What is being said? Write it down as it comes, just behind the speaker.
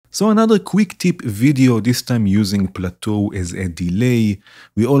So another quick tip video, this time using Plateau as a delay.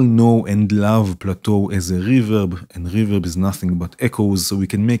 We all know and love Plateau as a reverb, and reverb is nothing but echoes, so we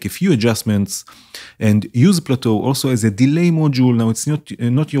can make a few adjustments and use Plateau also as a delay module. Now it's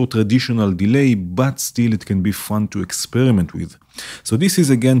not your traditional delay, but still it can be fun to experiment with. So this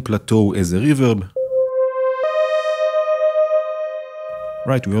is again Plateau as a reverb.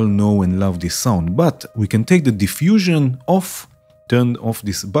 Right, we all know and love this sound, but we can take the diffusion off, turn off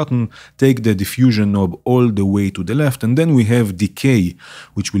this button, take the diffusion knob all the way to the left, and then we have decay,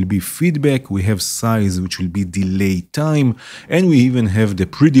 which will be feedback, we have size, which will be delay time, and we even have the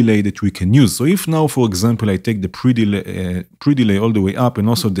pre-delay that we can use. So if now, for example, I take the pre-delay all the way up and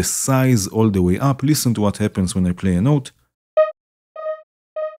also the size all the way up, listen to what happens when I play a note.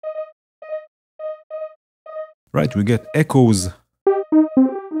 Right, we get echoes.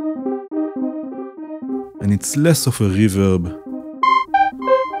 And it's less of a reverb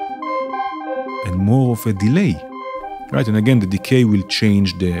and more of a delay, right? And again, the decay will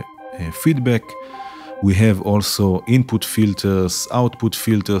change the feedback. We have also input filters, output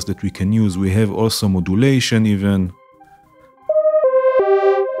filters that we can use. We have also modulation even.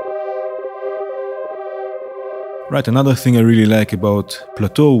 Right, another thing I really like about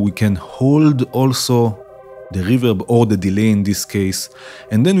Plateau, we can hold also the reverb or the delay in this case,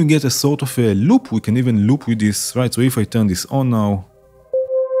 and then we get a sort of a loop. We can even loop with this, right? So if I turn this on now,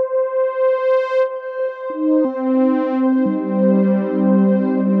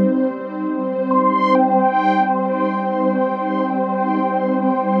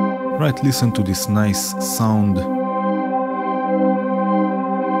 right, listen to this nice sound.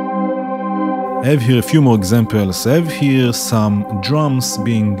 I have here a few more examples. I have here some drums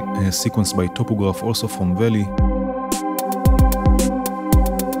being sequenced by Topograph, also from Valley.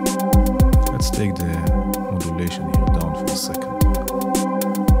 Let's take the modulation here down for a second.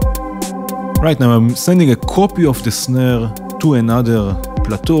 Right now I'm sending a copy of the snare to another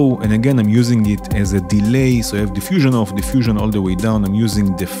Plateau, and again I'm using it as a delay. So I have diffusion off, diffusion all the way down. I'm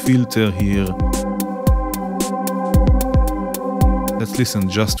using the filter here. Let's listen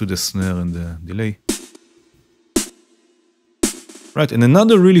just to the snare and the delay. Right, and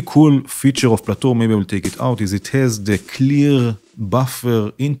another really cool feature of Plateau, maybe I will take it out, is it has the clear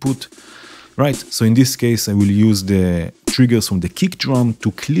buffer input. Right, so in this case I will use the triggers from the kick drum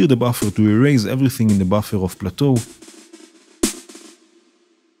to clear the buffer, to erase everything in the buffer of Plateau.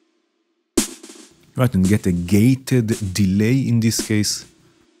 Right, and get a gated delay in this case.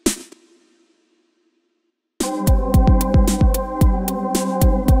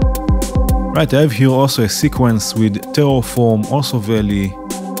 Right, I have here also a sequence with Terraform, also Valley,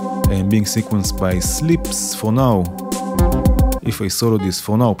 and being sequenced by Slips for now. If I solo this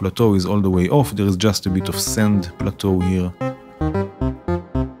for now, Plateau is all the way off, there is just a bit of send Plateau here.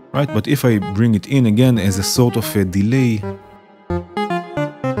 Right, but if I bring it in again as a sort of a delay,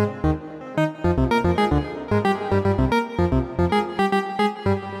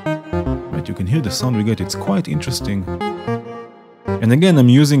 right, you can hear the sound we get, it's quite interesting. And again, I'm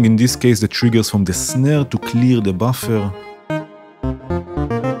using in this case the triggers from the snare to clear the buffer.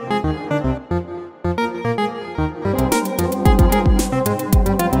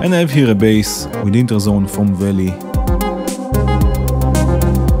 And I have here a bass with interzone from Valley.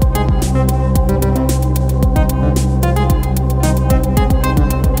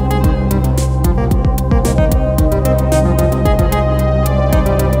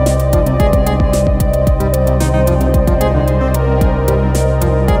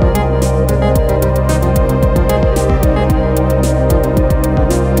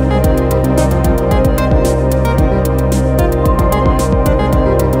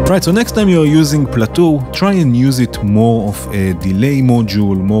 Right, so next time you are using Plateau, try and use it more of a delay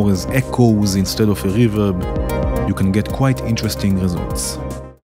module, more as echoes instead of a reverb. You can get quite interesting results.